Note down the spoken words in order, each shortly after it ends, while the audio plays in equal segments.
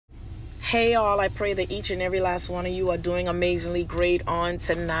Hey all, I pray that each and every last one of you are doing amazingly great on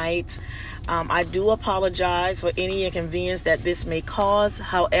tonight. I do apologize for any inconvenience that this may cause.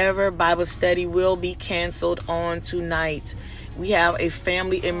 However, Bible study will be canceled on tonight. We have a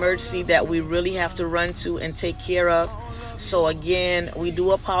family emergency that we really have to run to and take care of. So again, we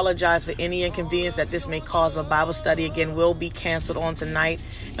do apologize for any inconvenience that this may cause, but Bible study again will be canceled on tonight.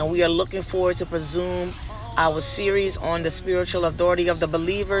 And we are looking forward to resume our series on the spiritual authority of the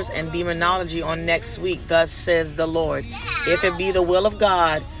believers and demonology on next week. Thus says the Lord. If it be the will of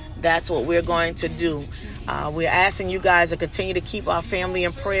God, that's what we're going to do. We're asking you guys to continue to keep our family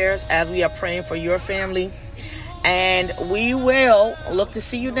in prayers as we are praying for your family. And we will look to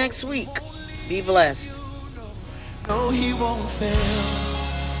see you next week. Be blessed. No, he won't fail.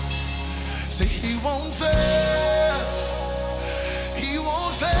 Say he won't fail. He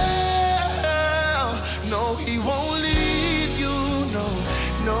won't fail. No, he won't leave you.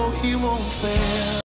 No, he won't fail.